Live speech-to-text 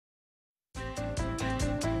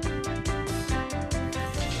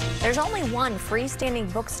There's only one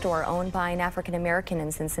freestanding bookstore owned by an African American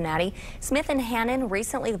in Cincinnati. Smith and Hannon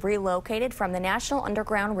recently relocated from the National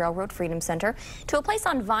Underground Railroad Freedom Center to a place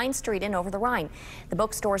on Vine Street in Over-the-Rhine. The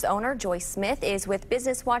bookstore's owner, Joyce Smith, is with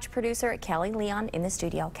Business Watch producer Kelly Leon in the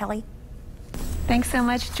studio. Kelly. Thanks so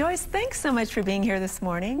much, Joyce. Thanks so much for being here this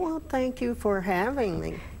morning. Well, thank you for having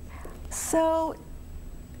me. So,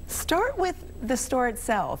 start with the store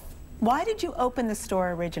itself. Why did you open the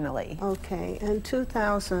store originally? Okay, in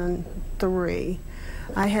 2003,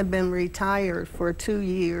 I had been retired for 2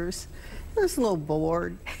 years. I was a little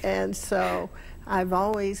bored, and so I've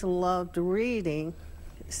always loved reading.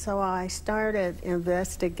 So I started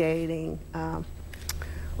investigating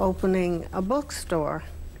opening a bookstore.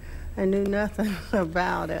 I knew nothing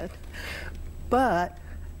about it, but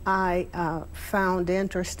I found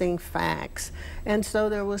interesting facts. And so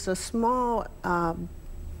there was a small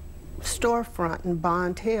storefront in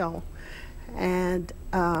Bond Hill, and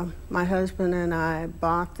my husband and I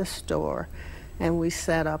bought the store and we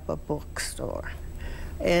set up a bookstore.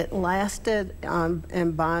 It lasted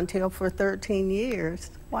in Bond Hill for 13 years.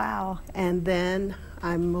 Wow. And then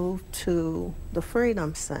I moved to the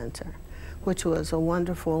Freedom Center, which was a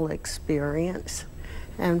wonderful experience.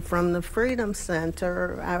 And from the Freedom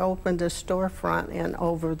Center, I opened a storefront in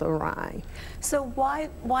Over-the-Rhine. So why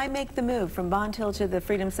make the move from Bond Hill to the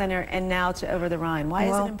Freedom Center and now to Over-the-Rhine? Why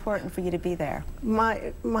is it important for you to be there?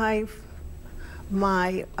 My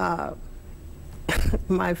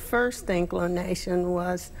first inclination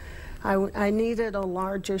was I needed a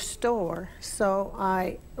larger store, so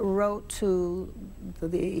I wrote to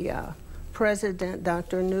the president,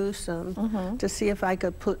 Dr. Newsom, to see if I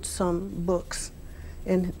could put some books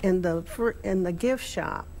in the gift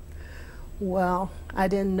shop. Well, I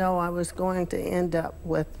didn't know I was going to end up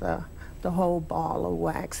with the whole ball of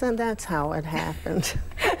wax, and that's how it happened.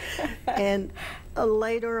 And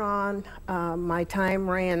later on, my time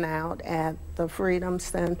ran out at the Freedom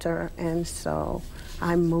Center, and so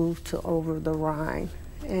I moved to Over-the-Rhine.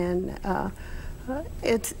 And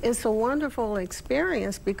it's a wonderful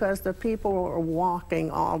experience because the people are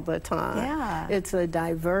walking all the time. Yeah. It's a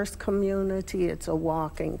diverse community. It's a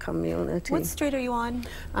walking community. What street are you on?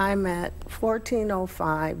 I'm at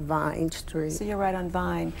 1405 Vine Street. So you're right on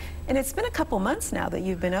Vine. And it's been a couple months now that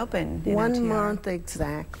you've been open. 1 month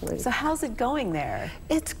exactly. So how's it going there?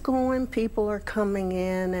 It's going. People are coming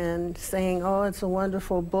in and saying, oh, it's a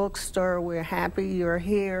wonderful bookstore. We're happy you're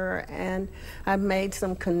here. And I've made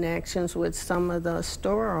some connections with some of the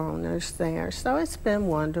store owners there. So it's been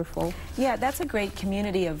wonderful. Yeah, that's a great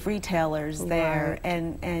community of retailers there.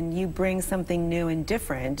 Right. And you bring something new and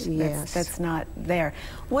different that's not there.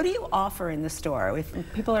 What do you offer in the store? If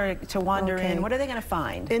people are to wander in, what are they going to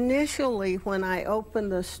find? Initially, when I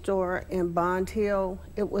opened the store in Bond Hill,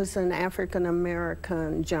 it was an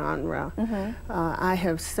African-American genre. I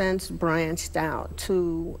have since branched out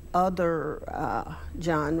to other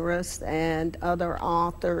genres and other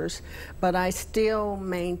authors, but I still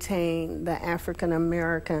maintain the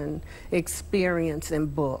African-American experience in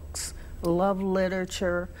books. Love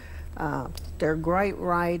literature. They're great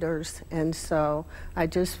writers, and so I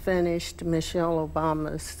just finished Michelle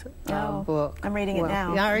Obama's book. I'm reading it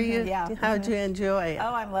now. Are you? Yeah. How'd you enjoy it?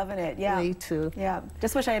 Oh, I'm loving it. Yeah. Me too. Yeah.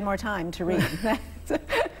 Just wish I had more time to read.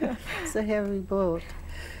 It's a heavy book.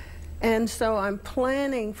 And so I'm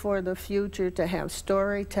planning for the future to have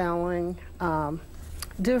storytelling,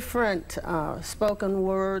 different spoken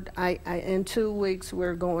word. In 2 weeks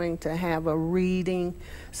we're going to have a reading.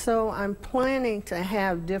 So I'm planning to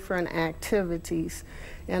have different activities.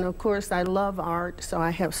 And of course I love art, so I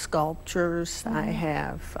have sculptures, I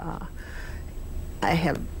have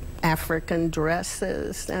African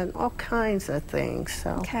dresses and all kinds of things.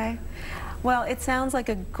 So. Okay. Well, it sounds like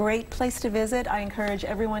a great place to visit. I encourage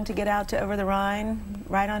everyone to get out to Over-the-Rhine,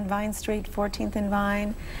 right on Vine Street, 14th and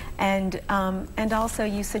Vine. And also,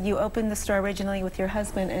 you said you opened the store originally with your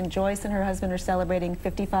husband, and Joyce and her husband are celebrating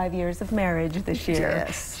 55 years of marriage this year.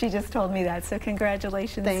 Yes. She just told me that, so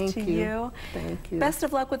congratulations to you. Thank you. Best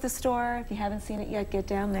of luck with the store. If you haven't seen it yet, get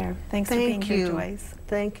down there. Thanks for being here, Joyce.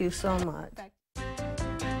 Thank you so much.